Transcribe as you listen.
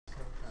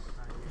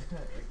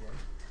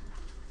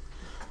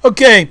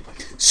Okay,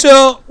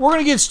 so we're going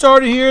to get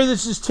started here.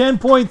 This is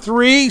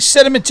 10.3,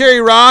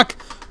 sedimentary rock.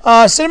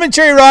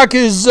 Sedimentary rock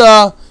is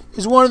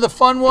one of the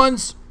fun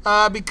ones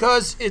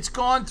because it's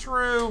gone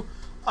through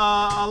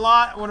a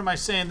lot. What am I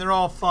saying? They're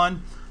all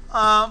fun.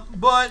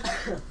 But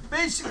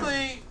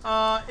basically,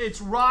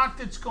 it's rock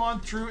that's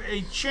gone through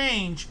a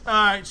change. All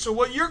right, so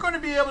what you're going to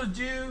be able to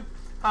do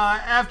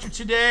after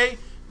today,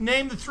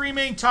 name the three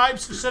main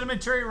types of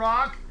sedimentary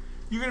rock.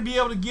 You're going to be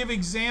able to give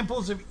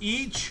examples of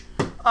each.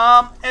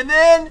 And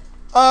then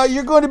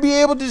you're going to be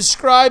able to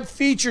describe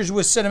features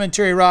with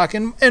sedimentary rock.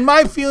 And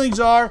my feelings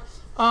are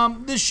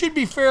this should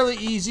be fairly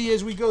easy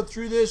as we go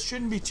through this.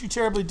 Shouldn't be too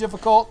terribly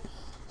difficult.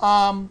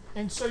 And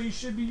so you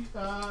should be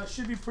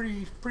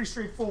pretty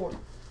straightforward.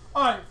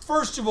 All right,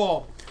 first of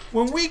all,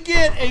 when we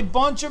get a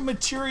bunch of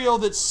material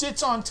that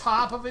sits on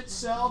top of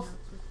itself,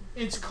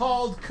 it's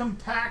called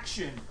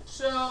compaction.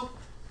 So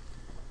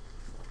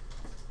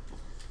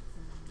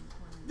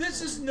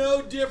this is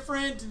no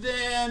different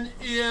than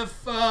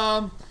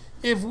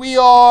if we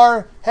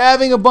are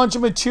having a bunch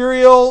of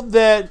material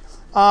that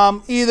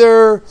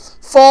either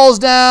falls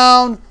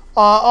down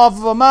off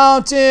of a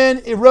mountain,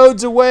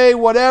 erodes away,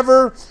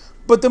 whatever.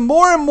 But the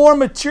more and more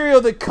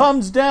material that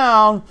comes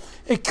down,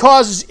 it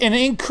causes an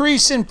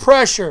increase in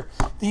pressure.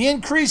 The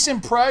increase in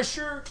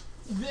pressure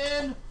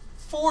then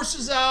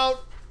forces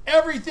out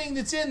everything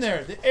that's in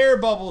there. The air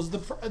bubbles,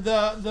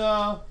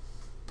 the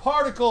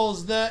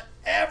particles, the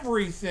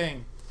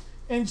everything.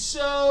 And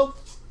so,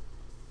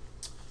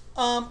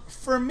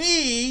 for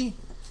me,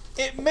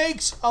 it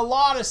makes a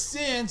lot of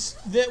sense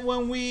that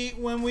when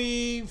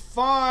we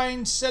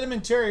find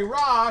sedimentary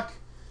rock,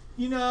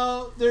 you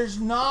know, there's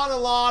not a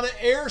lot of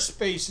air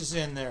spaces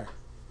in there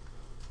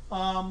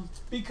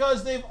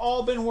because they've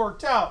all been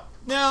worked out.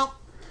 Now,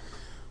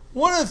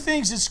 one of the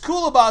things that's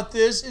cool about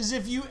this is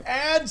if you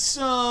add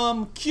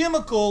some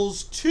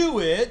chemicals to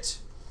it,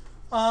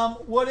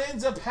 what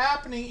ends up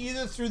happening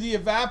either through the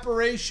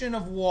evaporation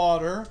of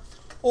water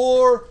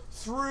or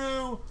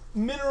through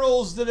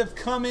minerals that have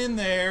come in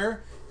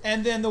there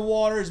and then the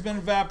water has been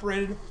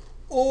evaporated,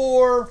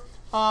 or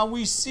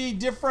we see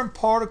different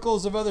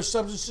particles of other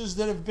substances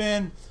that have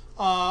been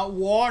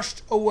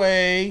washed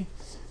away.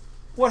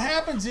 What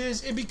happens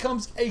is it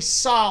becomes a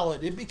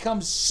solid. It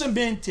becomes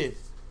cemented,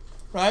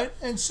 right?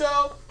 And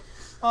so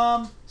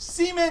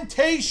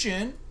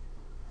cementation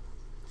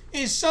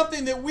is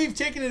something that we've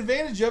taken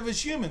advantage of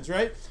as humans,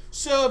 right?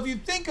 So if you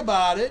think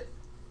about it,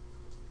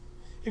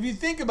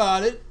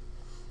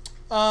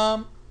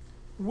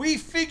 we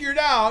figured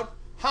out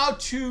how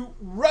to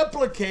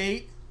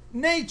replicate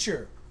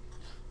nature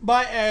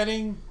by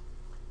adding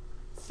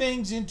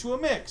things into a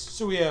mix.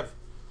 So we have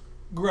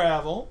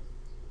gravel,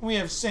 we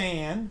have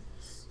sand,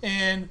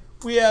 and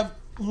we have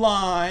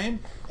lime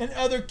and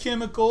other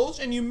chemicals,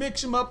 and you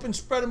mix them up and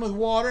spread them with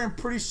water, and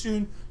pretty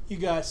soon you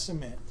got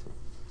cement.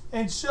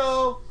 And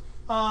so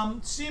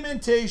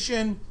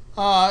cementation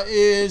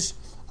is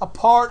a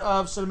part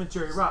of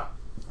sedimentary rock.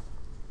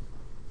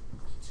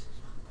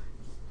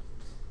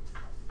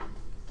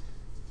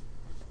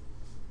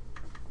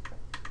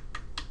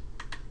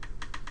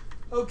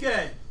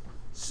 Okay,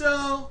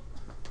 so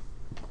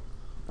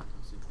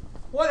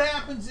what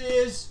happens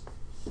is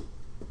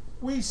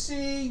we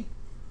see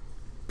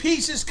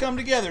pieces come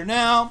together.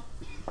 Now,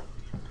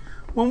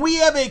 when we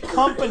have a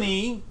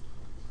company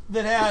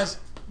that has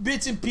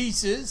bits and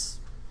pieces,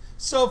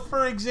 so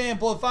for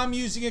example, if I'm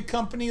using a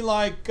company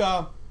like,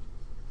 I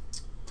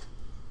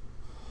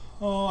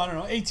don't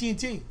know,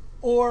 AT&T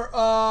or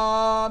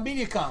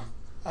Mediacom.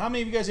 How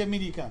many of you guys have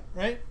Mediacom,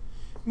 right?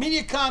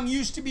 Mediacom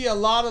used to be a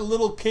lot of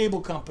little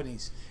cable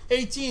companies.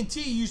 AT&T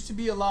used to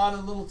be a lot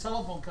of little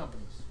telephone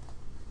companies.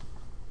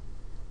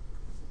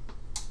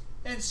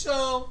 And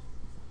so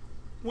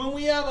when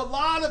we have a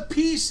lot of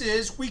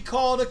pieces, we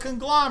call it a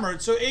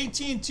conglomerate. So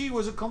AT&T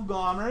was a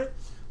conglomerate.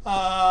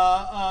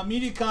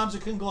 Mediacom's a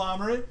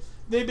conglomerate.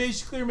 They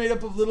basically are made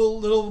up of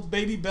little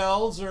baby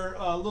bells or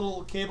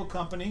little cable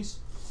companies.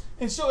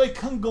 And so a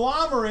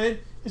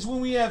conglomerate is when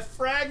we have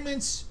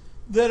fragments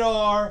that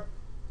are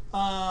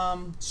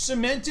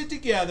cemented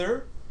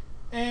together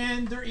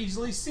and they're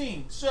easily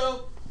seen.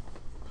 So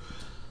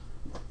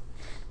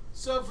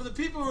for the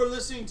people who are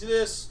listening to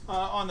this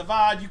on the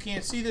VOD, you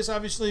can't see this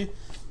obviously,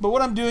 but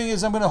what I'm doing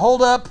is I'm going to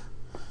hold up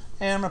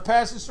and I'm going to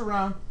pass this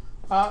around.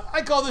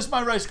 I call this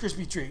my Rice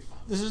Krispie treat.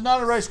 This is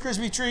not a Rice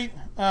Krispie treat.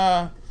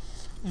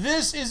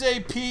 This is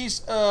a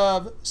piece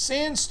of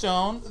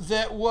sandstone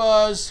that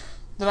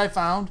I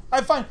found.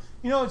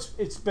 You know,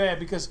 it's bad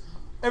because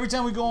every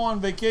time we go on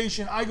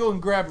vacation, I go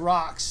and grab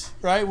rocks,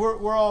 right?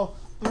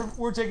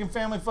 We're taking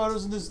family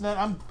photos and this and that.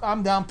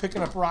 I'm down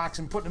picking up rocks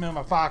and putting them in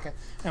my pocket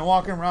and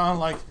walking around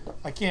like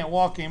I can't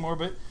walk anymore.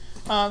 But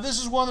this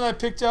is one that I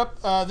picked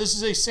up. This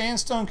is a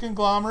sandstone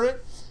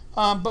conglomerate.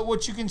 But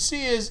what you can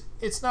see is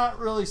it's not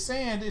really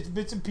sand. It's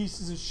bits and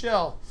pieces of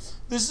shell.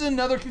 This is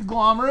another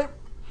conglomerate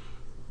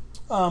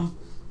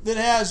that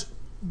has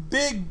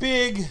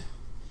big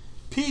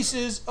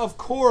pieces of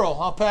coral.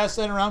 I'll pass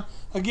that around.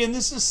 Again,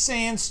 this is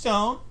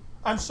sandstone.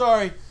 I'm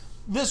sorry.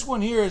 This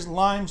one here is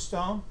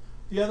limestone.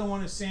 The other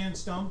one is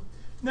sandstone.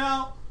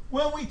 Now,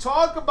 when we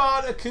talk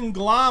about a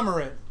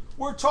conglomerate,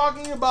 we're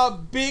talking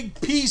about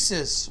big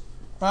pieces,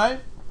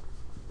 right?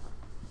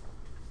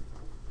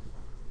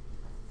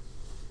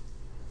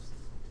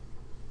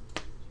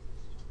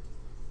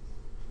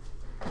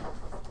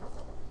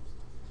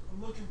 I'm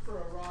looking for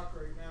a rock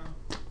right now.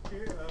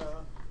 Here,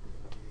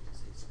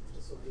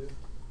 this will do.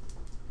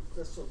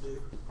 This will do.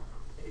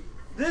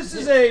 This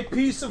is a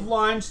piece of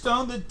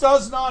limestone that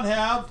does not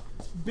have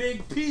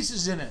big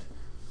pieces in it,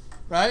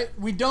 right?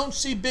 We don't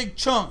see big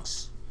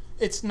chunks.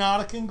 It's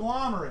not a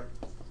conglomerate.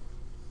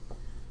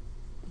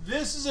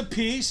 This is a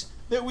piece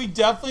that we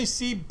definitely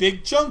see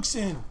big chunks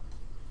in.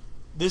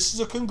 This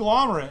is a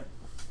conglomerate,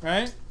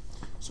 right?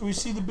 So we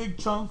see the big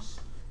chunks.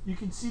 You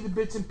can see the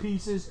bits and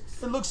pieces.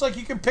 It looks like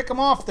you can pick them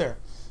off there.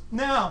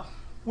 Now,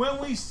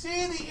 when we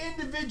see the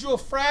individual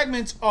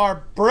fragments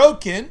are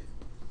broken,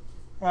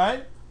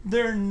 right?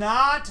 They're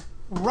not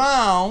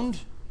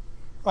round,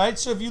 right?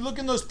 So if you look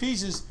in those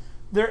pieces,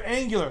 they're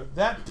angular.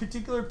 That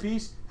particular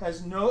piece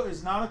is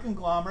not a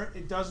conglomerate.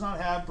 It does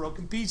not have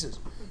broken pieces,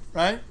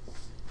 right?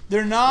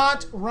 They're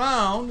not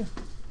round.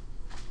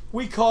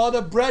 We call it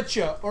a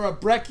breccia or a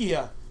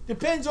breccia.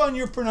 Depends on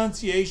your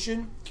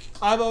pronunciation.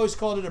 I've always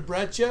called it a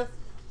breccia.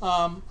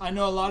 I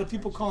know a lot of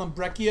people call them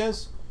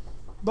breccias.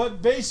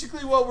 But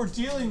basically what we're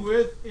dealing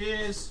with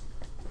is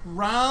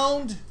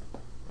round,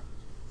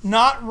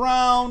 not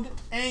round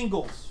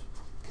angles.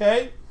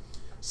 Okay?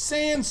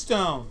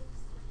 Sandstone.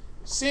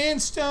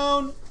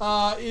 Sandstone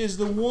is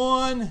the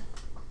one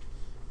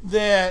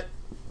that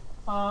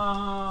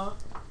we'll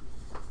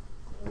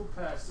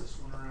pass this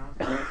one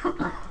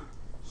around.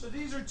 So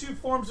these are two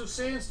forms of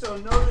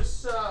sandstone.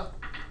 Notice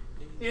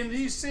in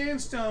these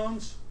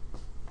sandstones,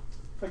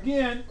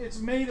 again, it's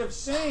made of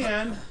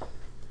sand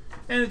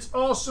and it's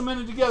all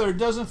cemented together. It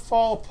doesn't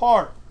fall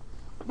apart.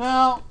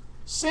 Now,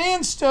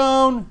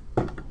 sandstone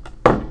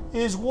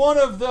is one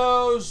of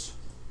those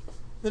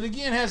that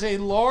again has a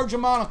large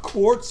amount of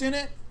quartz in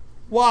it.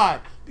 Why?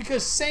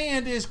 Because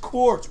sand is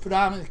quartz,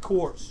 predominantly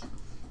quartz,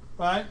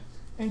 right?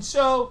 And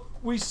so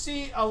we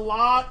see a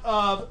lot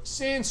of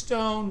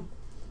sandstone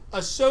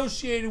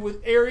associated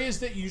with areas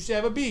that used to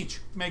have a beach.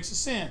 Makes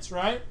sense,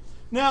 right?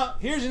 Now,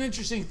 here's an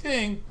interesting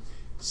thing.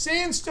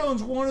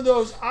 Sandstone's one of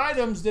those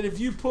items that if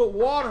you put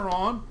water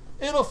on,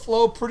 it'll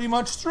flow pretty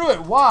much through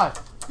it. Why?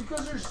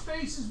 Because there's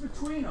spaces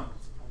between them.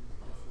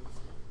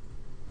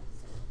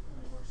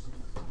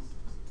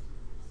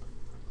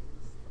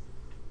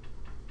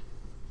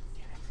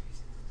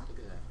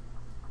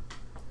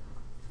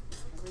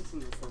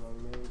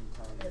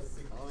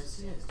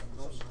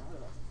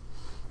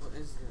 What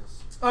is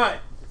this? All right.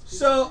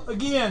 So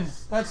again,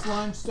 that's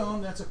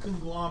limestone. That's a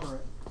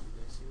conglomerate.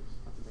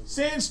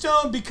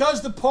 Sandstone,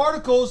 because the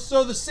particles,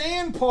 so the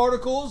sand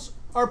particles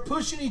are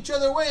pushing each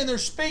other away and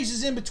there's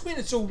spaces in between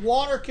it so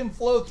water can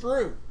flow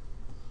through.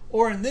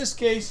 Or in this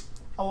case,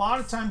 a lot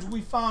of times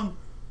we found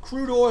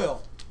crude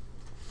oil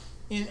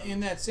in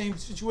that same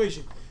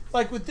situation.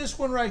 Like with this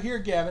one right here,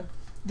 Gavin,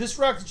 this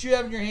rock that you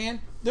have in your hand,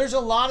 there's a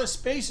lot of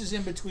spaces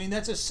in between.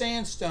 That's a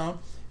sandstone.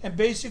 And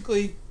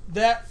basically,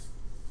 that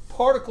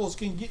particles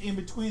can get in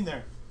between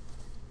there.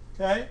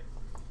 Okay?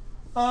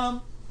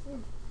 The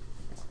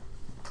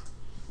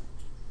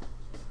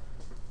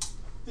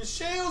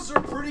shales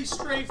are pretty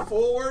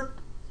straightforward,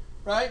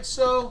 right?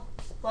 So,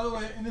 by the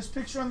way, in this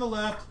picture on the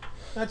left,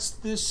 that's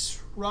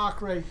this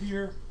rock right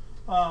here.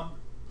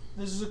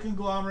 This is a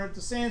conglomerate.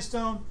 The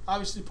sandstone,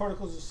 obviously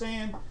particles of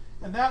sand.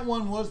 And that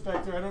one was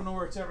back there. I don't know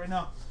where it's at right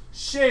now.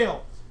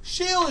 Shale.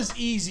 Shale is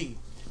easy.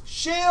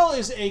 Shale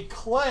is a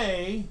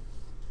clay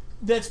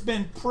that's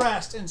been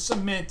pressed and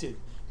cemented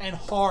and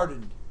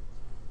hardened,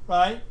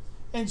 right?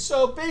 And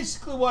so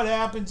basically what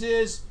happens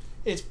is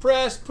it's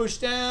pressed,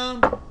 pushed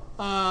down,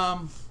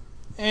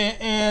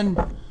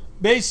 and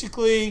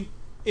basically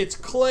it's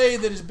clay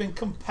that has been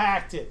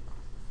compacted.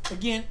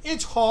 Again,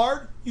 it's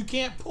hard. You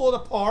can't pull it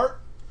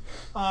apart.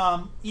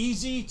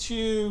 Easy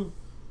to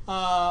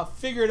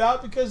figure it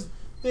out because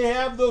they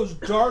have those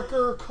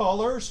darker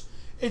colors.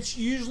 It's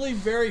usually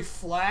very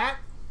flat.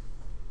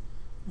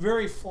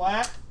 Very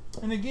flat.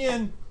 And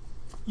again,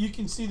 you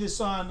can see this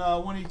on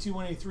 182,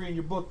 183 in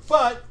your book.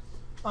 But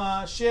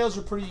shales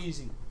are pretty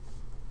easy.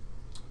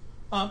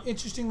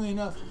 Interestingly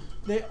enough,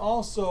 they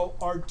also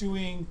are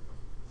doing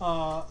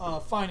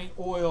finding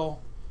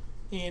oil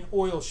in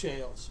oil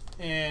shales,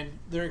 and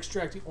they're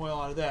extracting oil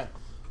out of that.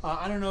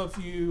 I don't know if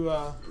you.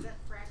 Is that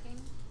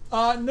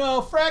fracking?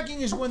 No,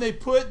 fracking is when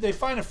they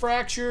find a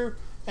fracture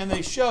and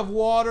they shove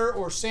water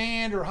or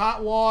sand or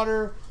hot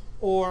water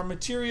or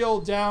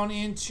material down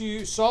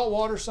into salt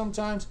water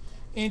sometimes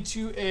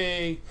into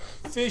a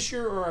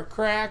fissure or a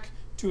crack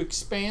to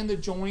expand the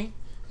joint,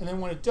 and then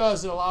when it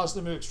does, it allows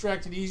them to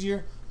extract it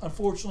easier.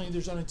 Unfortunately,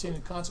 there's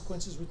unintended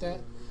consequences with that.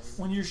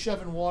 When you're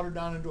shoving water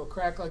down into a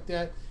crack like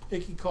that,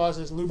 it can cause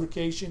as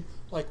lubrication,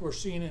 like we're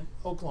seeing in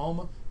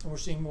Oklahoma, and we're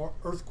seeing more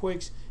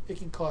earthquakes. It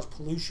can cause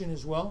pollution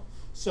as well.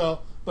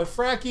 So, but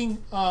fracking,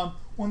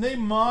 when they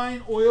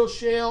mine oil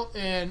shale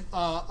and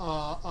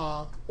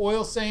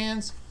oil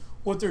sands,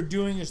 what they're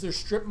doing is they're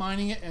strip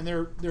mining it and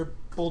they're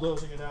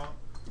bulldozing it out.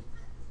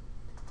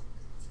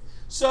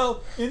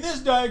 So in this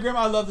diagram,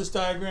 I love this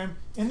diagram.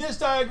 In this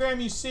diagram,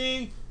 you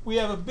see we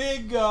have a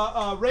big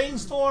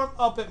rainstorm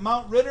up at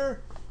Mount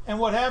Ritter, and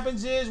what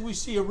happens is we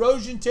see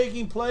erosion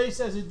taking place.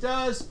 As it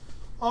does,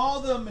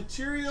 all the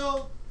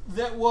material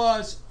that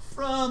was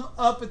from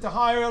up at the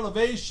higher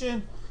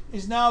elevation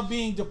is now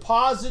being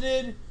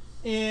deposited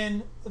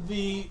in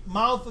the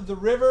mouth of the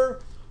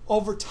river.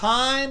 Over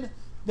time,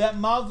 that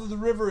mouth of the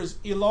river is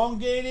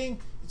elongating.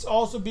 It's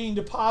also being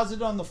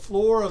deposited on the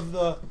floor of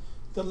the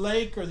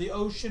lake or the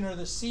ocean or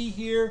the sea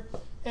here.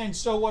 And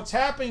so what's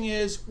happening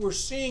is we're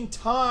seeing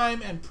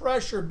time and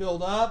pressure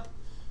build up,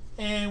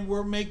 and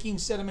we're making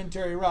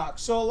sedimentary rock.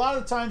 So a lot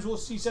of times we'll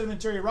see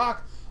sedimentary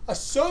rock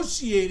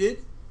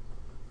associated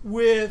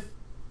with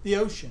the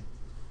ocean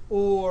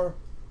or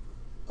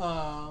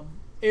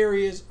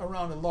areas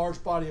around a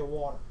large body of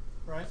water,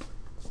 right?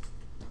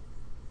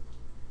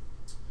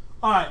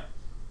 All right,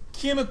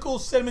 chemical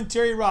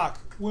sedimentary rock.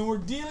 When we're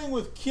dealing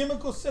with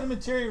chemical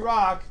sedimentary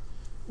rock,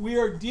 we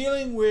are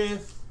dealing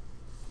with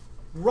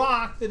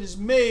rock that is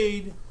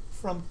made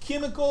from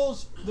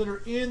chemicals that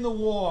are in the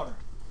water.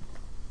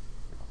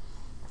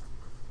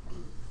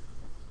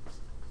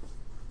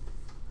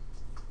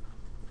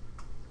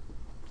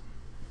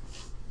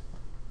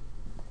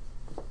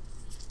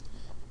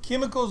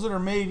 Chemicals that are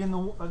made in the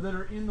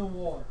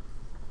water.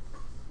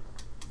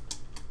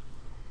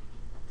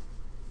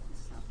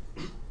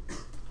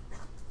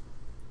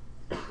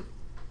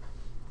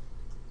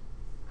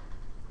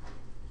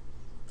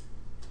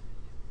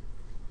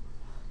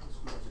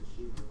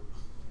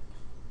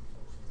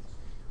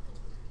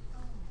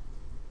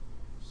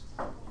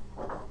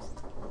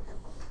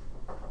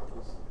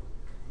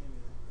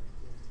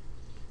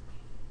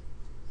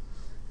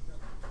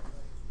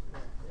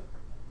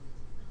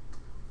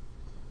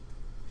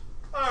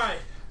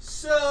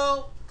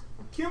 So,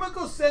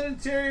 chemical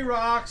sedimentary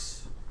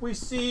rocks, we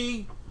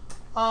see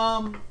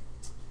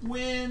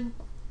when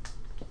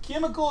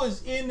chemical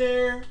is in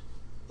there,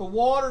 the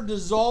water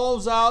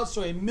dissolves out.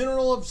 So a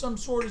mineral of some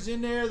sort is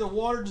in there, the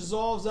water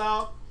dissolves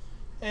out,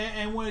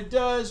 and when it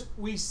does,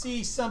 we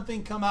see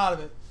something come out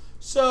of it.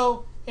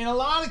 So in a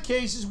lot of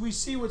cases, we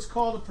see what's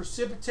called a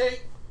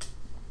precipitate.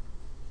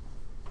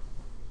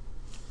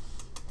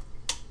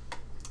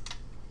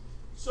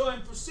 So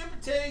in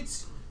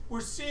precipitates, we're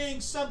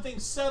seeing something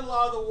settle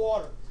out of the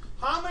water.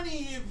 How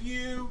many of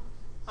you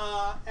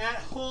at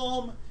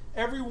home,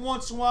 every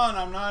once in a while, and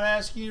I'm not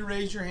asking you to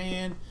raise your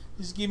hand,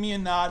 just give me a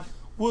nod,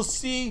 will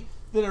see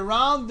that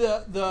around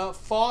the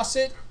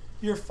faucet,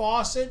 your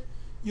faucet,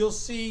 you'll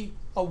see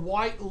a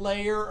white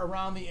layer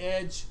around the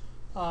edge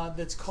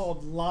that's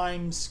called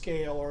lime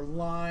scale or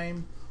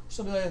lime,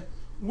 something like that.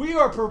 We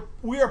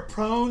are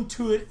prone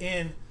to it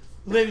in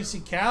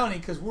Livingston County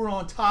because we're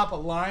on top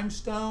of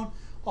limestone.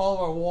 All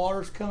of our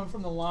water's coming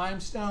from the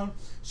limestone.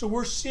 So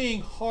we're seeing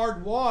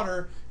hard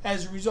water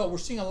as a result. We're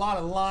seeing a lot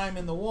of lime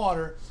in the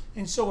water.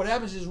 And so what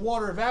happens is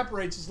water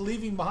evaporates, it's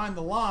leaving behind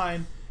the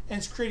lime, and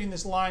it's creating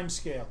this lime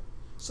scale.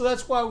 So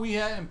that's why we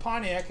in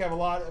Pontiac have a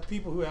lot of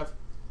people who have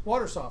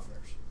water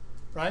softeners,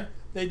 right?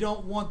 They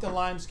don't want the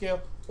lime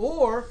scale.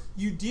 Or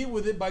you deal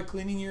with it by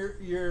cleaning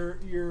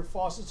your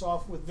faucets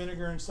off with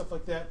vinegar and stuff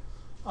like that.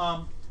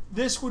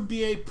 This would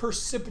be a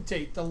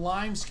precipitate. The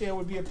lime scale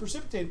would be a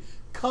precipitate.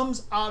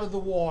 Comes out of the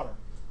water.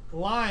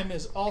 Lime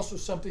is also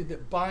something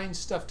that binds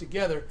stuff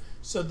together.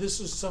 So this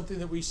is something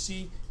that we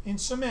see in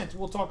cement.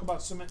 We'll talk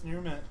about cement in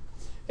a minute.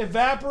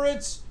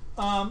 Evaporates,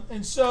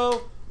 and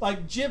so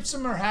like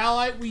gypsum or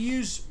halite,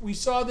 we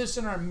saw this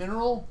in our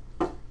mineral,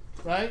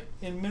 right?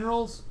 In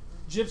minerals,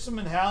 gypsum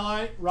and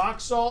halite, rock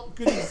salt,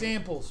 good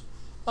examples.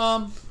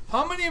 How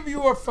many of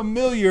you are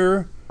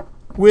familiar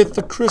with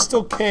the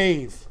Crystal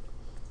Cave?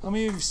 How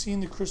many of you have seen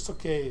the Crystal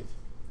Cave?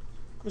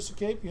 Crystal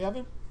Cave, you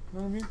haven't?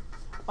 None of you?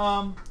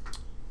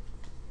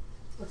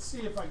 Let's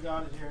see if I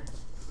got it here.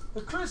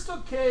 The Crystal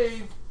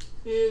Cave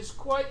is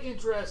quite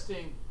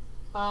interesting.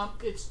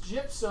 It's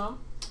gypsum.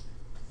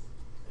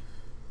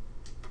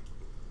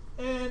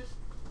 And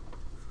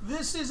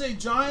this is a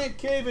giant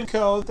cave in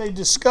Mexico they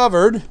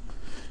discovered.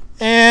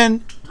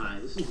 And hi,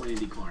 this is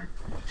Randy Clark.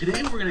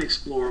 Today we're going to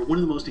explore one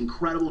of the most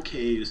incredible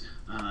caves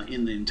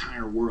in the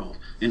entire world.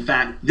 In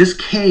fact, this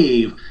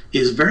cave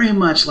is very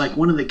much like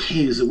one of the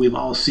caves that we've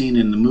all seen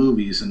in the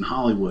movies in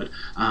Hollywood.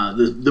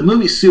 The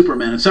movie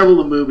Superman, in several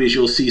of the movies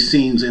you'll see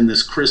scenes in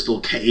this crystal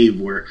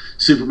cave where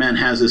Superman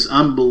has this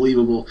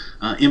unbelievable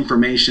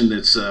information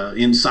that's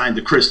inside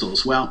the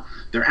crystals. Well,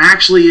 there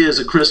actually is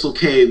a crystal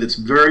cave that's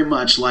very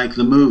much like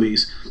the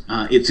movies.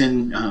 It's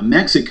in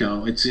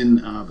Mexico. It's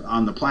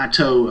on the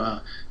plateau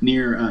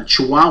near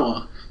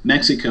Chihuahua,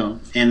 Mexico,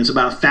 and it's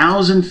about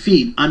 1,000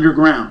 feet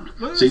underground.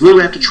 So you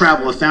literally have to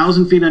travel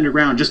 1,000 feet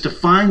underground just to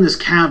find this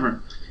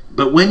cavern.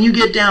 But when you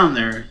get down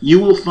there,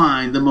 you will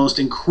find the most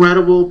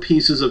incredible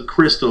pieces of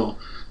crystal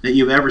that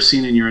you've ever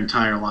seen in your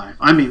entire life.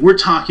 I mean, we're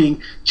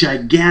talking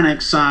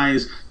gigantic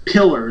size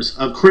pillars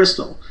of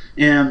crystal.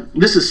 And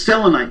this is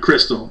selenite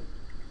crystal.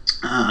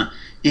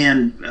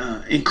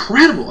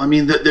 Incredible. I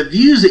mean, the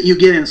views that you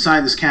get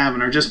inside this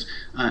cavern are just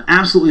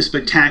absolutely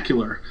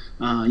spectacular.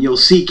 You'll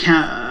see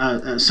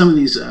some of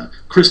these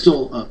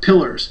crystal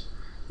pillars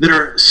that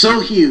are so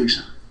huge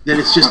that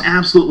it's just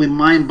absolutely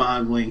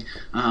mind-boggling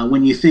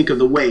when you think of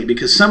the weight,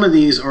 because some of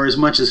these are as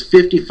much as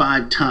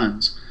 55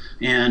 tons.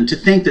 And to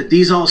think that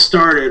these all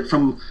started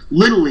from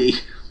literally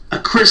a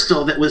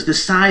crystal that was the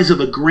size of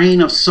a grain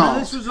of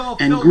salt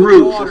and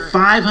grew for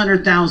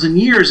 500,000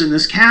 years in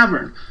this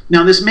cavern.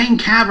 Now, this main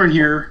cavern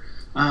here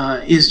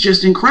is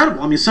just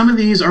incredible. I mean, some of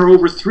these are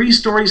over 3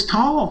 stories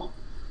tall.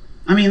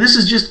 I mean, this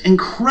is just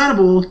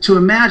incredible to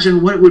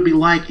imagine what it would be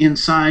like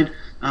inside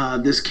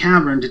this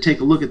cavern to take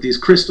a look at these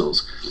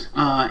crystals.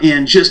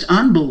 And just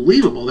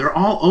unbelievable. They're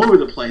all over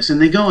the place, and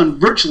they go in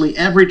virtually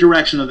every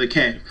direction of the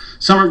cave.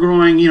 Some are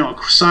growing,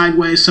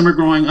 sideways. Some are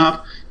growing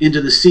up into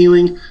the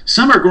ceiling.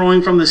 Some are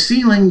growing from the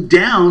ceiling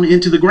down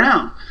into the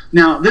ground.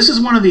 Now, this is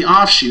one of the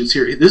offshoots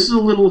here. This is a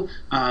little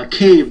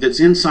cave that's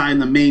inside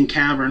the main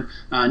cavern,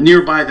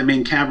 nearby the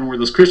main cavern where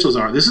those crystals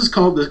are. This is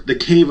called the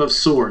Cave of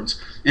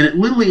Swords. And it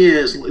literally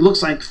is, it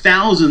looks like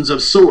thousands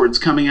of swords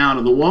coming out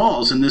of the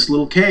walls in this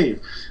little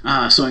cave.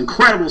 So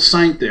incredible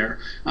sight there.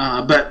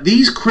 But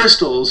these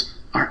crystals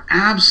are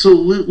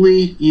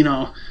absolutely,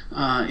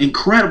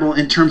 incredible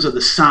in terms of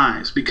the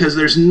size, because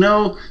there's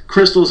no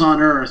crystals on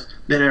Earth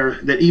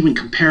that even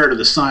compare to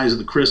the size of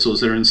the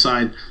crystals that are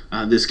inside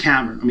this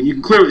cavern. I mean, you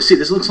can clearly see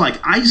this looks like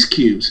ice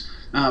cubes,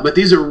 but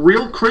these are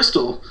real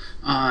crystal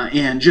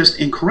and just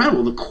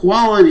incredible. The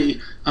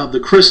quality of the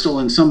crystal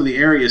in some of the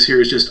areas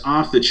here is just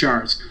off the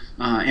charts,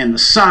 and the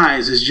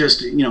size is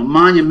just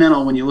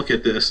monumental when you look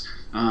at this.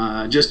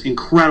 Just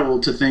incredible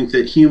to think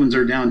that humans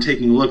are down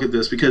taking a look at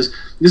this, because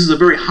this is a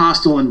very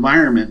hostile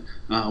environment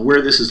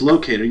where this is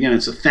located. Again,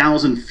 it's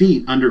 1,000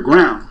 feet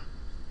underground,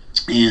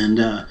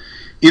 and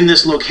in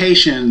this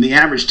location the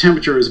average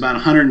temperature is about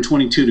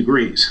 122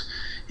 degrees,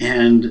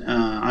 and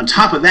on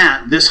top of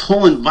that, this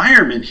whole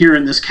environment here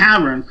in this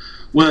cavern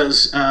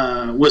was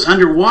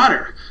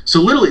underwater. So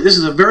literally, this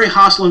is a very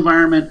hostile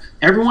environment.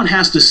 Everyone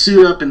has to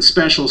suit up in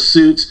special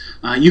suits.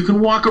 You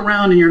can walk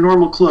around in your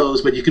normal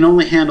clothes, but you can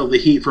only handle the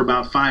heat for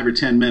about 5 or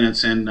 10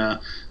 minutes, and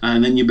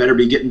then you better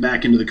be getting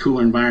back into the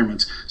cooler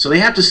environments. So they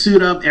have to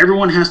suit up.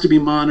 Everyone has to be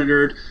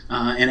monitored,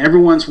 and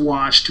everyone's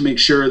watched to make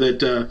sure that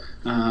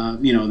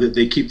that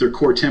they keep their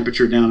core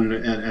temperature down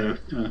at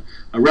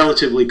a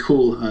relatively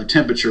cool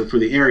temperature for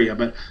the area.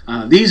 But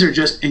these are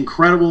just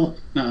incredible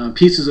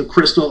pieces of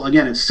crystal.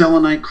 Again, it's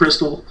selenite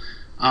crystal.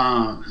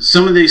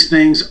 Some of these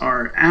things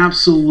are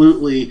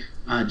absolutely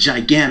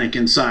gigantic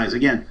in size,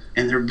 again,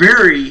 and they're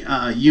very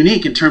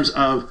unique in terms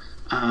of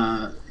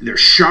they're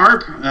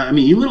sharp. I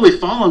mean, you literally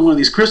fall on one of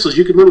these crystals,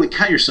 you could literally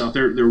cut yourself.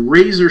 They're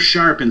razor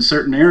sharp in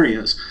certain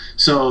areas.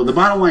 So the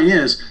bottom line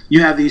is,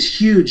 you have these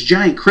huge,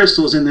 giant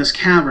crystals in this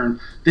cavern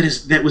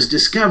that was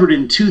discovered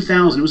in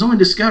 2000. It was only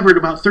discovered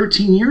about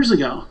 13 years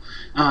ago.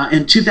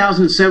 In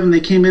 2007, they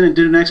came in and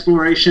did an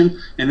exploration,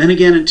 and then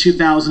again in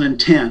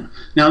 2010.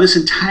 Now, this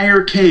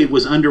entire cave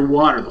was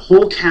underwater, the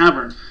whole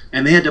cavern,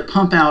 and they had to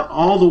pump out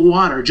all the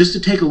water just to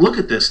take a look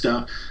at this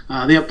stuff.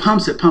 They have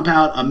pumps that pump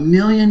out 1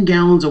 million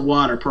gallons of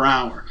water per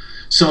hour.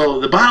 So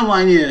the bottom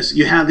line is,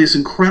 you have these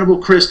incredible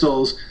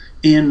crystals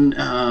in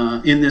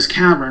this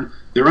cavern.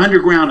 They're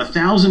underground,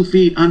 1,000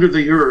 feet under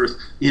the earth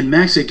in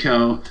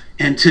Mexico,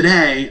 and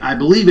today, I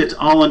believe it's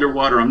all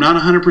underwater. I'm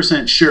not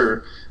 100%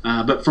 sure.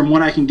 But from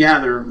what I can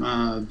gather,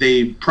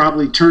 they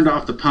probably turned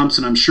off the pumps,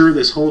 and I'm sure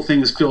this whole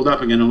thing is filled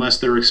up again unless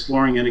they're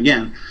exploring it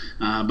again.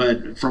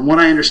 But from what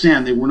I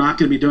understand, they were not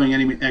going to be doing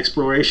any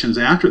explorations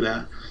after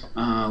that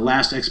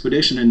last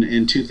expedition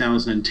in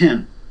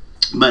 2010.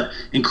 But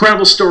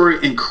incredible story,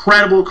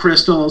 incredible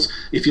crystals.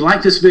 If you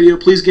like this video,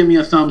 please give me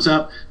a thumbs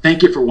up.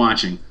 Thank you for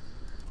watching.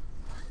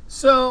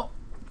 So,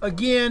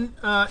 again,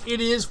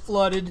 it is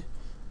flooded.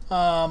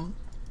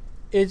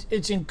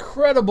 It's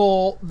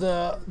incredible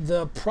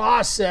the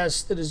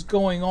process that is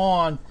going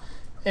on,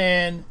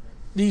 and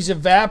these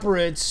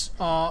evaporates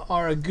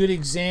are a good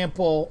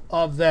example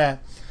of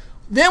that.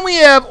 Then we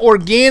have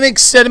organic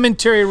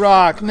sedimentary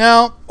rock.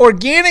 Now,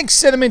 organic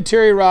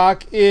sedimentary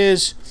rock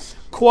is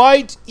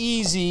quite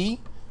easy,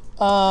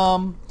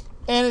 and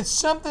it's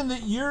something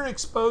that you're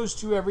exposed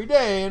to every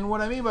day. And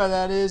what I mean by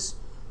that is,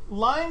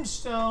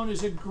 limestone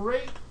is a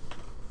great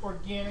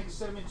organic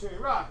sedimentary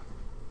rock.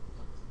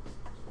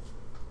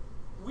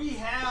 We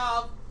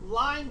have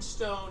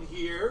limestone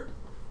here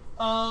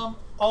all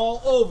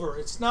over.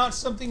 It's not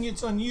something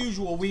that's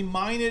unusual. We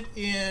mine it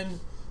in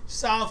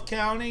South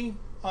County.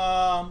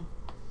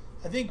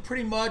 I think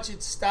pretty much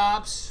it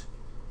stops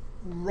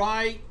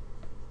right.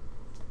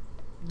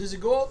 Does it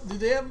go up? Do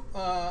they have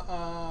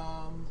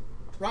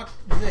rock?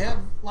 Do they have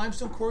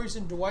limestone quarries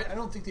in Dwight? I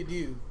don't think they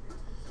do.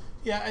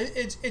 Yeah,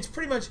 it's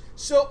pretty much,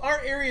 so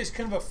our area is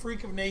kind of a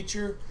freak of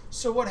nature.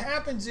 So what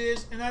happens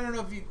is, and I don't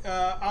know if you,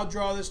 I'll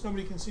draw this,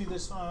 nobody can see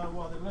this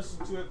while they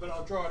listen to it, but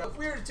I'll draw it up. If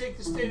we were to take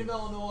the state of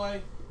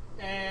Illinois,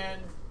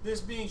 and this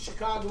being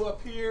Chicago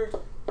up here,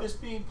 this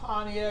being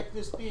Pontiac,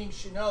 this being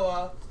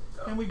Chinoa,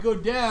 and we go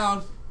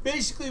down,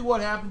 basically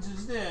what happens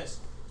is this.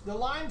 The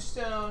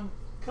limestone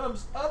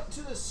comes up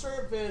to the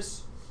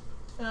surface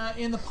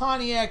in the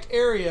Pontiac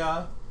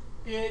area.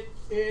 It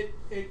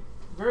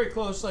very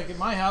close, like in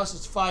my house,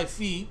 it's 5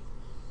 feet.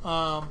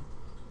 It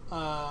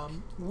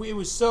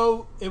was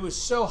so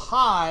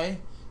high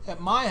at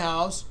my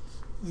house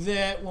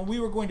that when we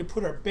were going to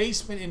put our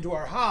basement into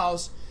our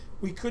house,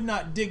 we could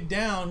not dig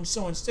down.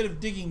 So instead of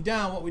digging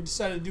down, what we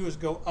decided to do is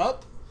go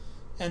up.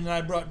 And then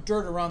I brought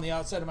dirt around the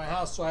outside of my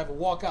house, so I have a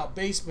walkout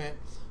basement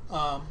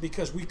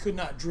because we could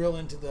not drill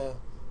into the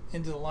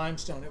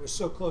limestone. It was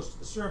so close to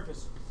the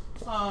surface.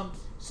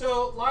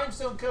 So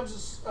limestone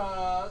comes,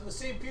 the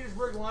St.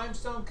 Petersburg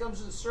limestone comes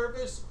to the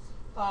surface,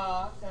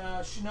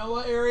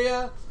 Chenoa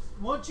area.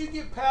 Once you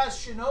get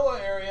past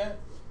Chenoa area,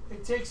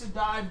 it takes a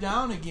dive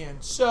down again.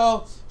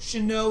 So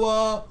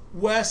Chenoa,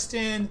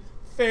 Weston,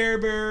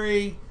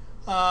 Fairbury,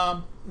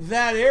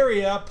 that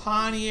area,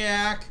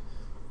 Pontiac,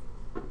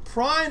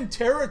 prime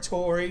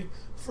territory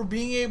for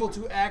being able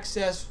to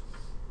access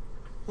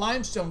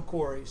limestone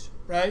quarries,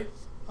 right?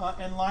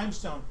 And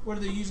limestone. What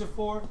do they use it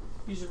for?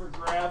 Use it for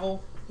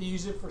gravel. They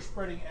use it for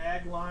spreading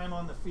ag lime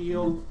on the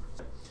field.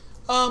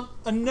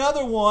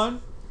 Another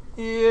one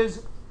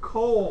is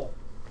coal.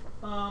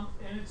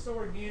 And it's the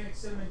organic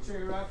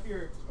sedimentary rock.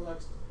 Here,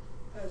 Alex,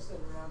 pass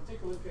that around.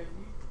 Take a look at it.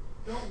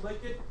 Don't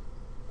lick it.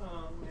 We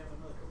have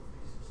another couple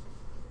pieces.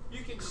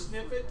 You can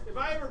sniff it. If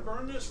I ever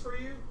burn this for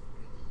you,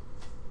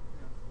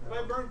 if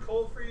I burn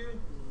coal for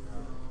you,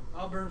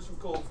 I'll burn some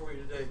coal for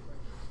you today.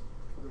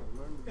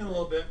 In a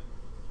little bit.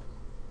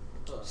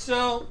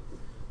 So,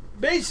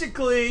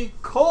 basically,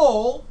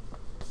 coal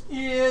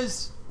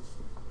is...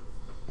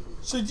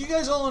 So, do you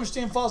guys all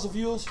understand fossil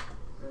fuels?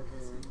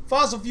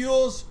 Fossil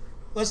fuels,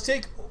 let's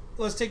take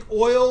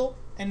oil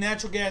and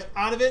natural gas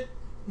out of it.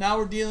 Now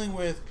we're dealing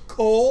with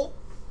coal.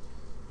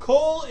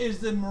 Coal is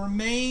the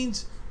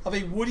remains of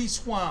a woody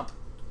swamp.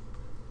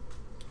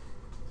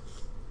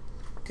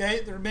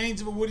 Okay, the remains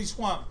of a woody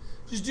swamp.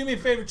 Just do me a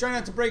favor, try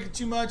not to break it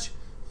too much.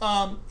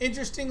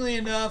 Interestingly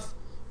enough,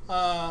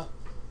 our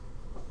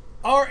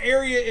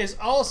area is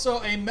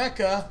also a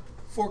mecca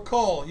for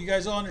coal. You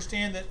guys all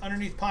understand that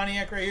underneath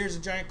Pontiac right here is a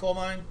giant coal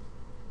mine,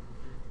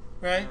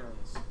 right?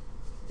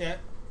 Yeah.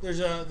 There's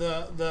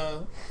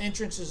the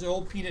entrance is the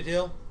old Peanut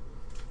Hill,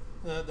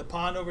 the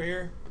pond over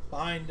here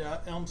behind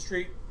Elm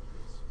Street.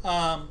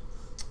 Coal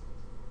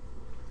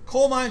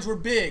mines were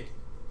big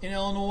in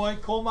Illinois.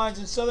 Coal mines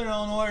in southern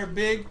Illinois are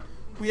big.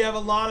 We have a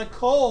lot of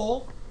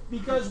coal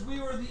because we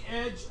were the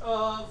edge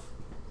of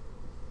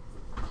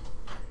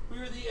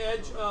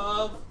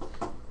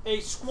a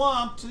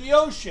swamp to the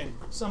ocean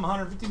some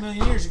 150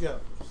 million years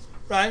ago,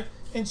 right?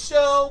 And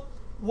so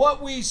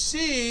what we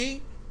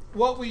see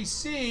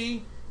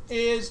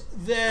is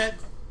that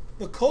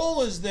the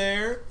coal is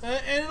there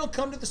and it'll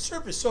come to the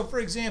surface. So for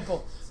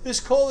example, this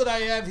coal that I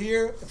have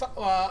here, if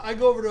I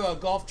go over to a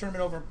golf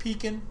tournament over in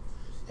Pekin,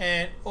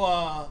 and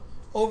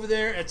over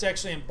there, it's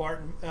actually in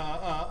Barton,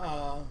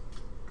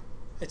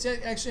 it's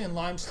actually in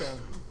Limestone,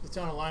 the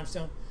town of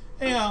Limestone.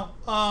 Anyhow,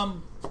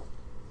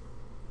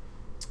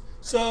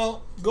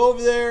 so go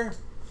over there,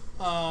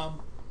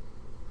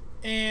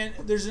 and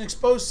there's an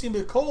exposed seam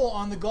of coal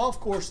on the golf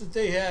course that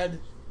they had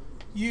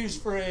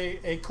used for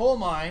a coal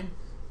mine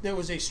that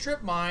was a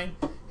strip mine,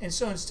 and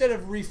so instead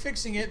of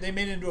refixing it, they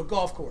made it into a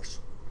golf course.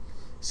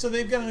 So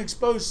they've got an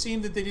exposed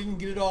seam that they didn't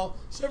get it all.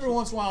 So every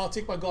once in a while, I'll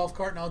take my golf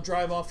cart and I'll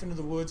drive off into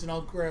the woods and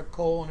I'll grab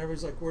coal, and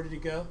everybody's like, "Where did he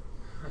go?"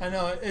 I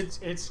know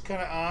it's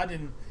kind of odd,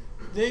 and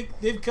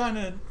they've kind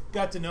of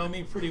got to know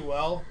me pretty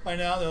well by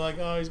now. They're like,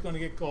 "Oh, he's going to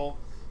get coal,"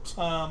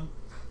 and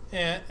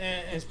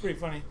it's pretty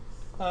funny.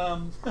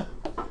 Coal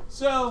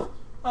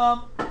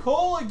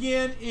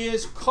again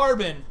is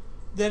carbon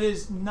that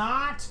is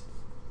not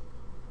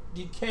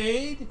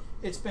decayed.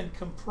 It's been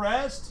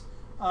compressed.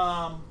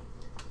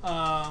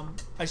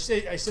 I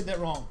said that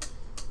wrong.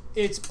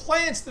 It's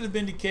plants that have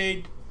been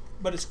decayed,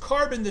 but it's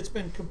carbon that's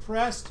been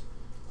compressed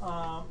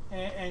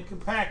and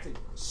compacted.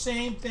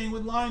 Same thing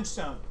with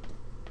limestone.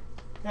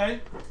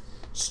 Okay?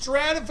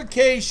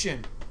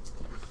 Stratification.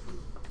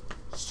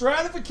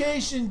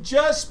 Stratification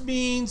just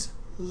means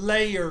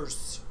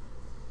layers.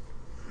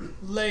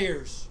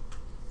 Layers.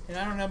 And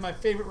I don't have my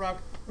favorite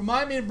rock.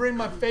 Remind me to bring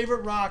my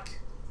favorite rock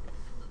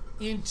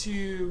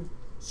into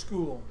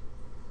school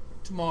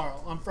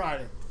tomorrow, on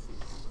Friday.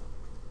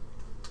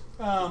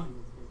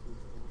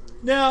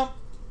 Now,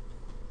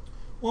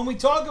 when we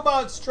talk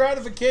about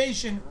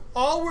stratification,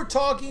 all we're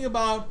talking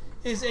about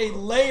is a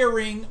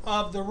layering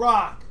of the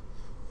rock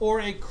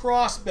or a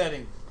cross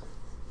bedding.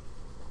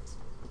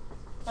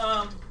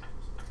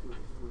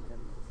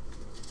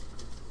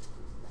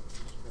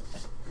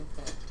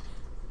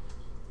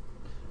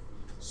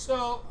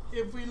 So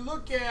if we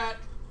look at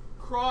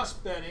cross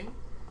bedding,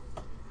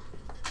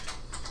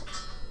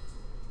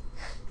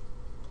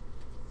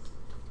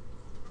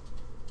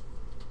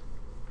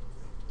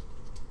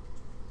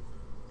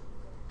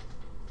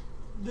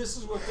 this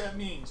is what that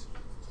means.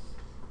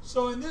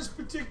 So in this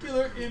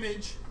particular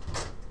image,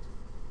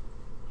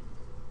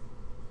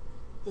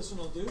 this one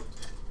will do.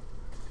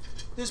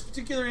 this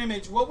particular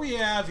image, what we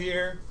have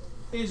here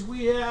is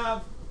we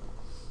have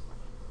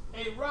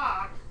a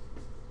rock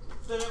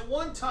that at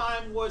one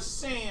time was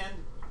sand,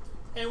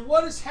 and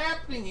what is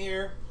happening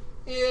here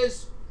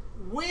is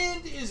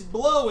wind is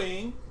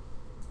blowing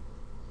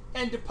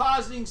and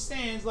depositing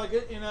sands like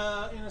in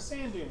a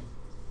sand dune.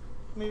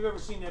 I mean, you've ever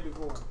seen that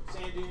before?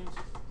 Sand dunes.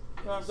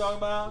 You know what I'm talking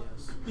about?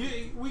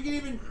 Yes. We can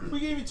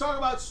even talk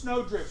about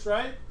snow drifts,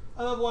 right?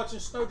 I love watching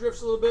snow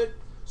drifts a little bit.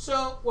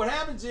 So what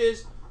happens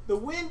is the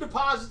wind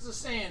deposits the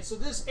sand. So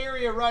this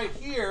area right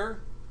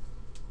here,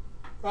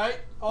 right?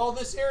 All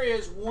this area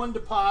is one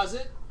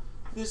deposit.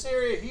 This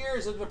area here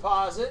is a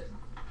deposit.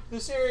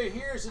 This area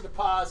here is a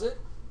deposit.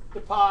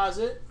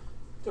 Deposit.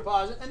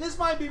 Deposit. And this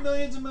might be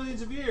millions and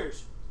millions of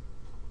years,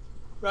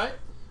 right?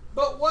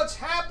 But what's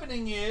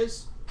happening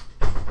is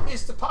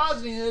it's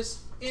depositing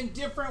this in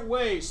different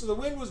ways. So the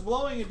wind was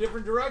blowing in a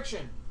different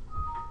direction.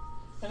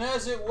 And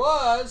as it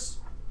was,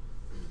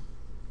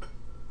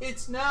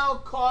 it's now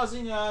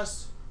causing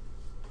us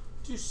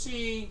to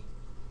see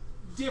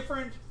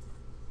different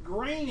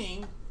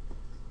graining,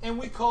 and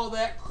we call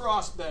that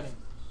cross-bedding.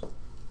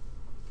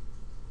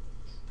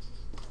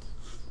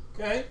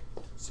 Okay?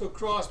 So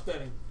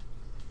cross-bedding.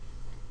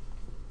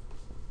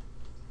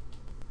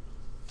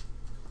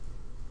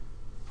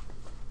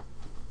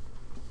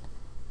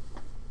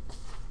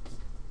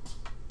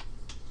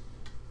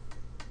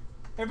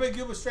 Everybody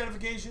good with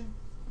stratification?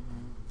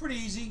 Pretty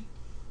easy.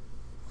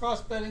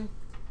 Cross-bedding.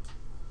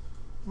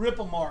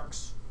 Ripple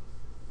marks.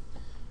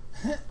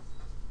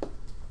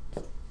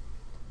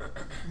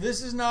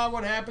 This is not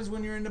what happens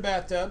when you're in the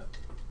bathtub.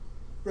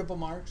 Ripple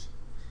marks.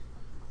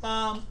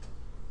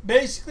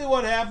 Basically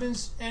what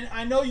happens, and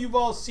I know you've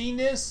all seen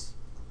this,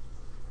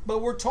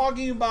 but we're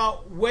talking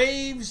about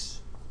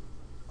waves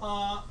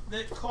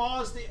that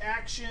cause the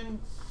action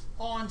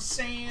on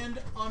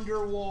sand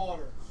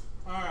underwater.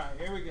 Alright,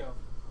 here we go.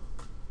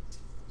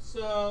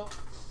 So,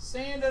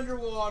 sand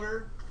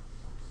underwater,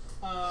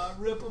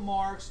 ripple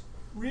marks,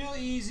 real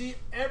easy.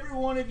 Every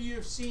one of you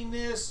have seen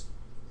this.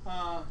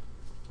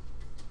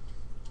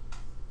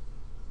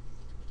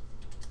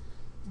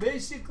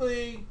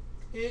 Basically,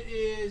 it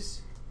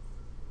is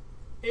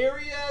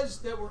areas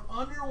that were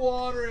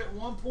underwater at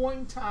one point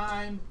in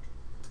time,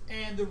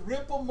 and the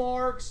ripple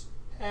marks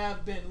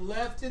have been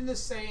left in the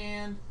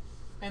sand,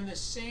 and the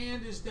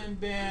sand has then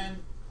been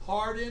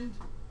hardened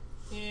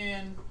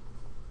in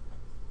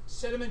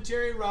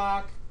sedimentary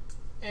rock,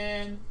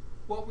 and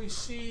what we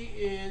see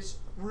is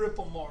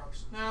ripple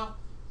marks. Now,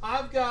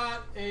 I've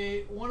got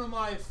one of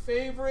my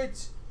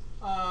favorite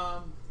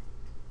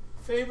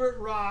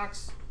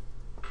rocks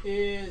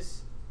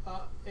is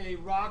a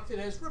rock that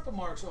has ripple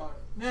marks on it.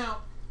 Now,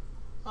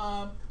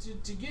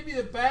 to give you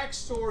the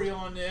backstory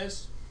on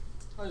this,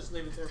 I'll just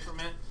leave it there for a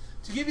minute.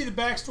 To give you the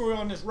backstory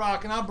on this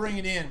rock, and I'll bring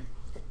it in.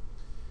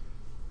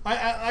 Like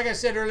I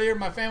said earlier,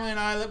 my family and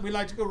I, we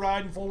like to go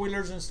riding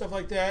four-wheelers and stuff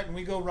like that, and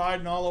we go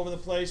riding all over the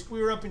place.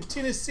 We were up in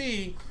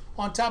Tennessee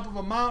on top of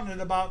a mountain at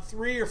about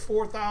 3,000 or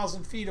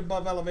 4,000 feet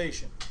above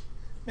elevation.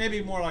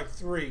 Maybe more like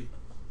 3.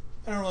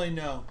 I don't really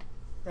know.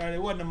 Right?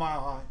 It wasn't a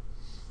mile high.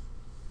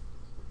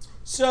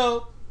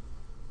 So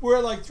we're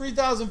at like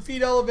 3,000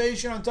 feet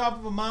elevation on top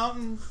of a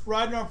mountain,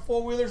 riding our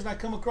four-wheelers, and I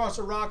come across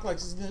a rock like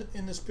this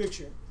in this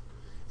picture.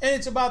 And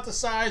it's about the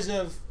size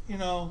of, you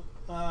know,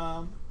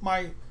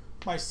 my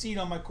seat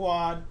on my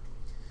quad.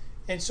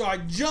 And so I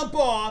jump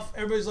off.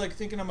 Everybody's like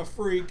thinking I'm a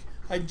freak.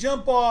 I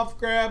jump off,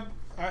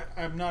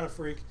 I'm not a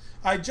freak.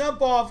 I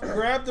jump off,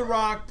 grab the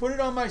rock, put it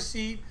on my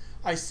seat.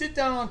 I sit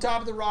down on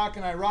top of the rock,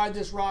 and I ride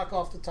this rock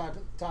off the top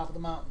of the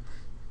mountain.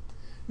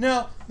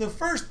 Now, the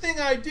first thing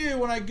I do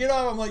when I get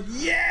off, I'm like,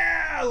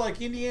 yeah,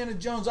 like Indiana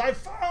Jones, I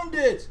found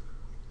it.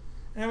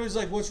 And everybody's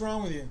like, what's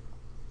wrong with you?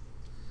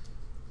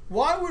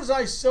 Why was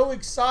I so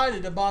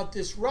excited about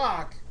this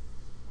rock?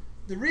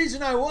 The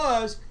reason I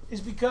was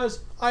is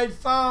because I had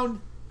found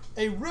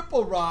a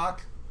ripple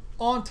rock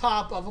on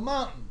top of a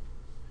mountain.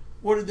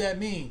 What did that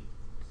mean?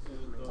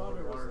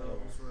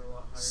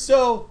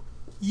 So,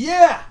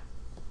 yeah,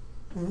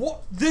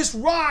 this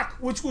rock,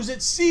 which was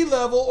at sea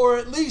level, or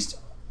at least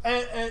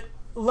at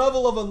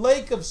level of a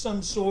lake of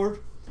some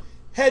sort,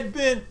 had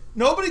been,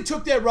 nobody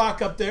took that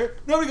rock up there.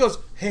 Nobody goes,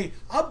 hey,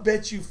 I'll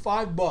bet you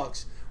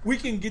 $5 we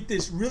can get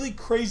this really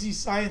crazy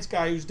science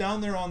guy who's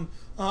down there on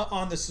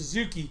the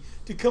Suzuki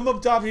to come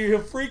up top here. He'll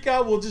freak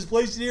out. We'll just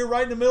place it here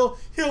right in the middle.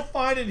 He'll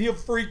find it. He'll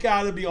freak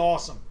out. It'll be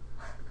awesome.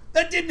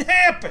 That didn't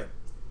happen,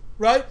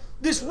 right?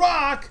 This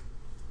rock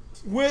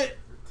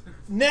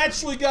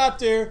naturally got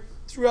there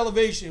through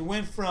elevation. It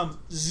went from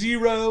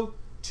 0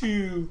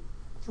 to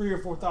 3,000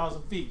 or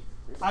 4,000 feet.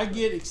 I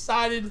get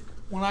excited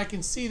when I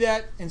can see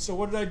that, and so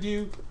what did I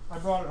do? I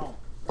brought it home,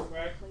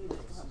 right?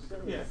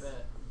 Yeah.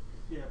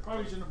 Yeah,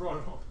 probably shouldn't have brought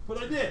it home, but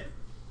I did.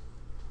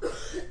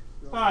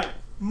 All right,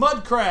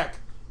 mud crack.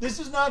 This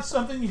is not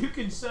something you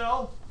can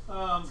sell.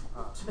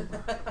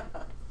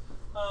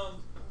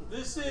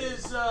 This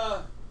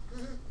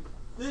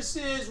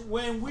is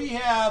when we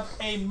have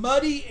a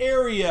muddy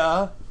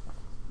area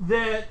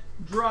that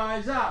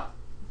dries out.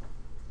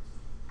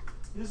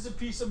 This is a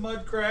piece of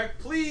mud crack.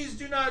 Please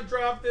do not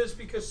drop this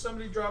because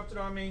somebody dropped it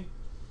on me.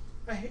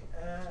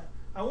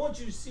 I want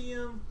you to see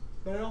them,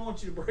 but I don't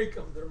want you to break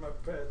them. They're my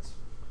pets.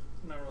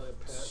 I'm not really a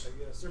pet,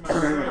 I guess. They're my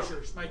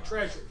treasures. My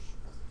treasures.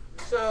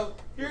 So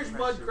here's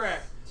mud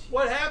crack.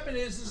 What happened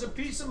is a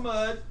piece of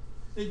mud.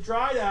 It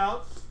dried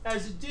out.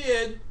 As it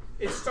did,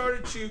 it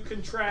started to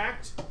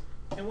contract,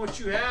 and what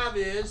you have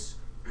is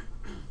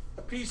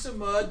a piece of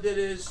mud that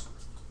is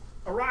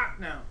a rock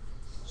now.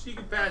 So you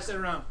can pass that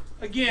around.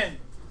 Again,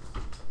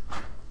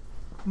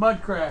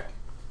 mud crack.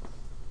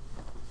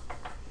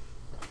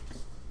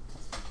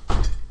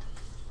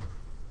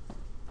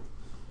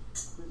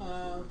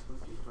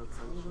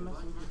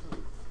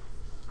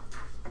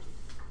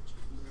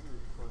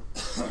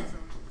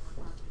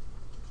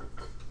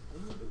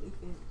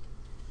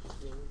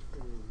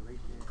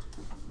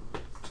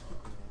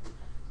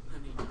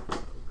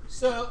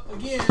 So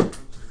again,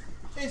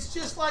 it's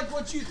just like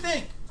what you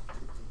think,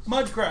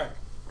 mud crack,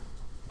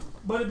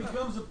 but it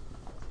becomes a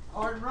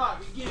hardened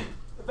rock. Again,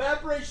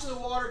 evaporation of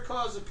the water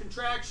causes a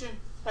contraction.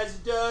 As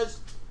it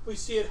does, we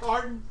see it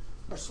harden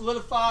or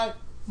solidify,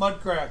 mud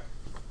crack.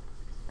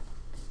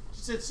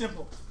 Just that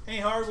simple. Any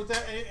hard with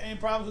that? Any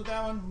problems with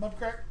that one? Mud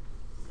crack?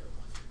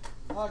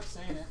 I like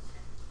saying it.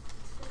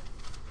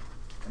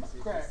 Mud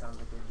crack. Sean, did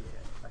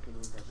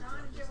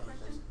you have a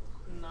question?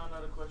 No,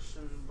 not a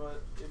question,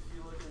 but if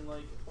you look in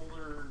like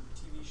older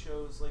TV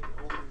shows, like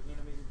older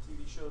animated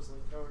TV shows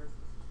like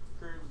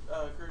Courage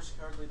the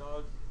Cowardly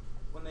Dog,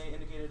 when they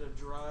indicated a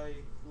dry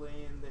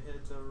land, they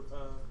hit the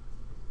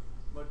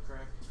mud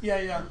crack.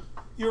 Yeah,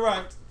 you're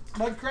right.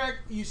 Mud crack,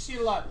 you see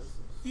a lot.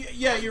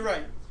 Yeah, you're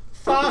right.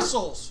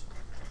 Fossils.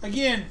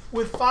 Again,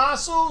 with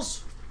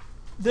fossils,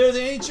 they're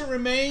the ancient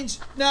remains.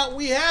 Now,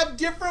 we have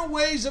different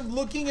ways of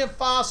looking at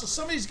fossils.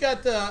 Somebody's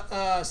got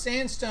the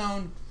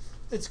sandstone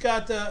that's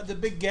got the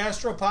big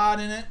gastropod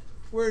in it.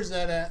 Where's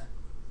that at?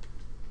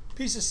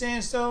 Piece of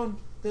sandstone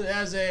that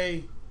has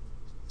a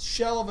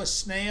shell of a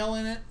snail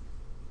in it.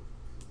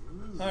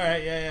 All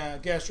right, yeah,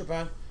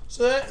 gastropod.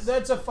 So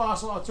that's a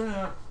fossil. I'll turn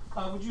it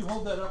on. Would you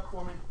hold that up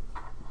for me?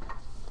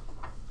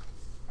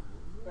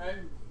 Right?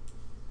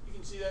 You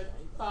can see that.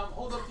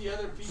 Hold up the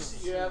other piece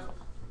that you have.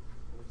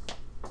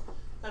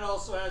 That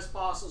also has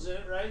fossils in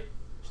it, right?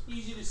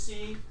 Easy to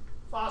see.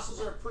 Fossils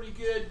are pretty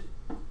good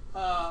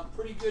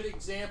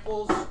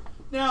examples.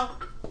 Now,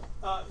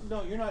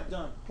 no, you're not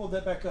done. Hold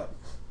that back up.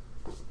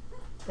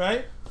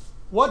 Right?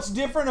 What's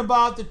different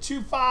about the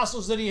two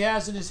fossils that he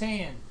has in his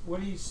hand? What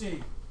do you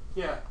see?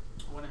 Yeah.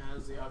 One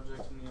has the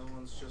object and the other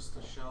one's just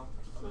a shell.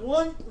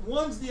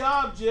 One's the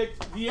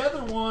object, the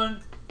other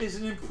one is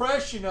an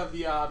impression of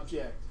the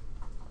object.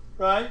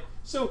 Right?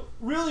 So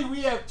really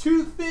we have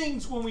two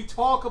things when we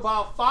talk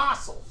about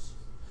fossils.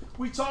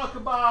 We talk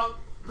about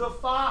the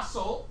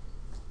fossil,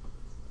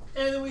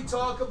 and then we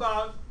talk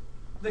about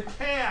the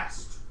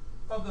cast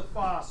of the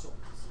fossil.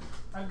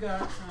 I've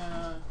got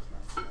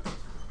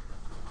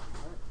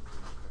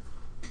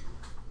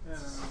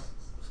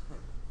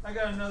I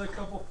got another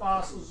couple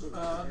fossils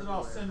that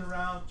I'll send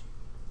around.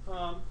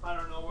 I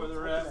don't know where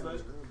they're at,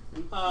 but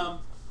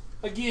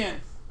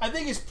again, I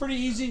think it's pretty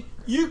easy.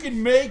 You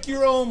can make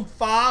your own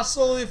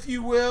fossil, if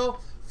you will.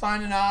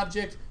 Find an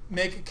object,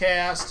 make a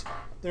cast.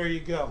 There you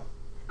go.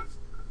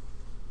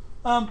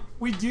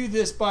 We do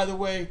this, by the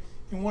way,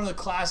 in one of the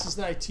classes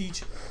that I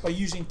teach by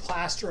using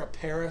plaster of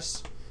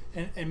Paris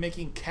and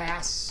making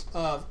casts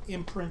of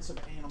imprints of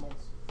animals.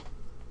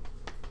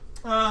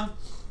 A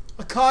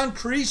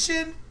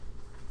concretion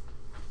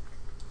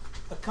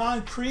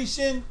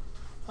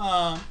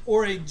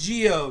or a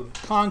geode.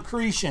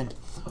 Concretion.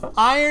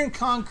 Iron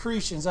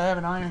concretions. I have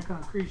an iron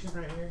concretion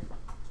right here.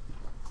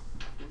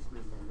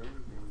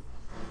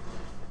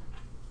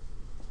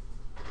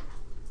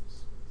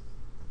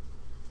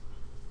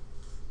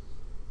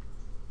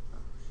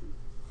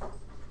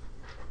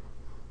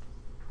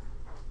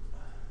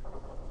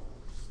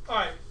 All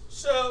right,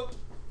 so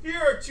here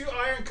are two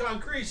iron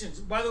concretions.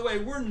 By the way,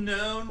 we're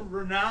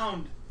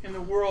renowned in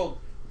the world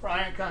for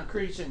iron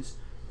concretions.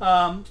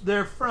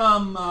 They're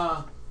from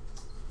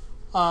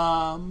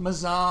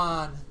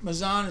Mazan.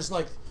 Mazan is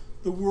like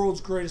the world's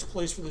greatest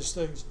place for these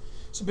things.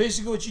 So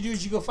basically what you do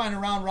is you go find a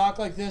round rock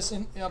like this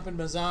up in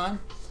Mazan,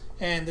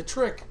 and the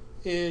trick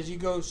is you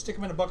go stick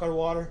them in a bucket of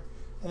water,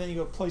 and then you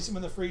go place them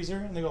in the freezer,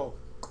 and they go,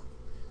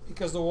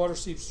 because the water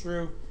seeps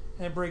through,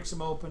 and it breaks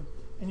them open.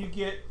 And you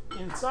get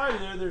inside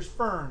of there's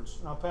ferns,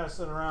 and I'll pass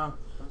that around.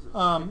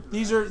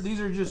 These are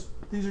just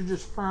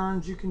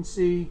ferns. You can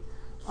see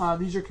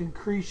these are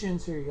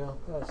concretions. Here you go.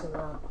 Pass it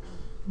around.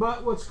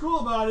 But what's cool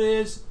about it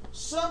is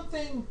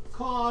something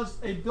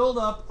caused a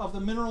buildup of the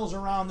minerals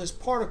around this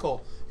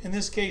particle. In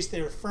this case,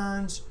 they were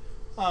ferns.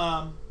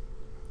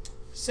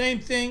 Same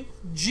thing,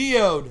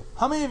 geode.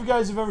 How many of you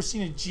guys have ever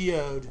seen a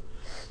geode?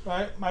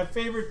 Right? My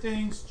favorite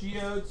things,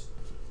 geodes.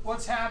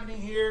 What's happening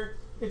here?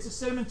 It's a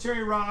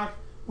sedimentary rock.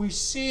 We're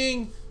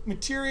seeing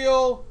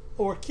material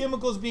or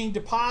chemicals being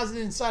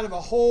deposited inside of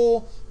a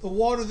hole. The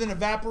water then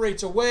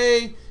evaporates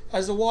away.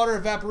 As the water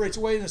evaporates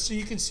away, so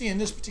you can see in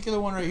this particular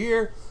one right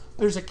here,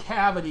 there's a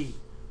cavity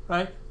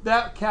right?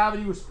 That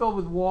cavity was filled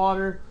with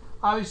water.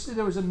 Obviously,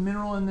 there was a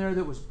mineral in there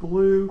that was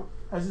blue.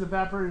 As it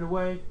evaporated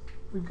away,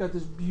 we've got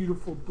this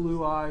beautiful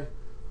blue eye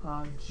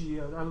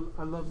geode.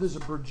 I love this. Is a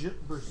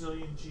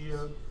Brazilian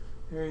geode.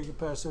 There, you can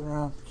pass it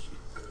around.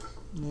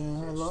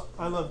 Yeah,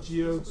 I love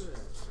geodes.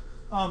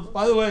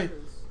 By the way,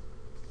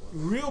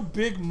 real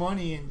big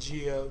money in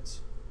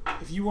geodes.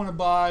 If you want to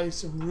buy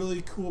some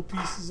really cool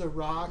pieces of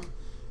rock,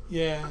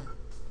 yeah.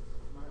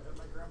 At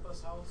my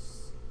grandpa's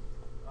house,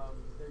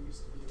 there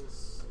used to be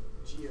this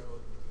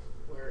geode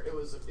where it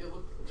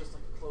looked just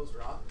like a closed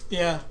rock.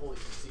 Yeah. Well, you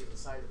can see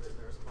inside of it.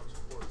 There's a bunch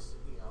of quartz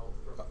sticking out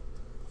from.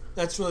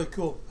 That's really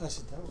cool. That's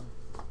it. That one.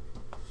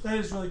 That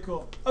is really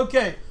cool.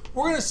 Okay,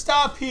 we're gonna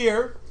stop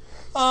here.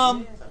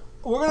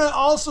 We're going to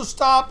also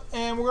stop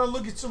and we're going to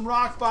look at some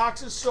rock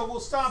boxes. So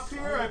we'll stop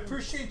here. I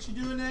appreciate you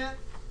doing that.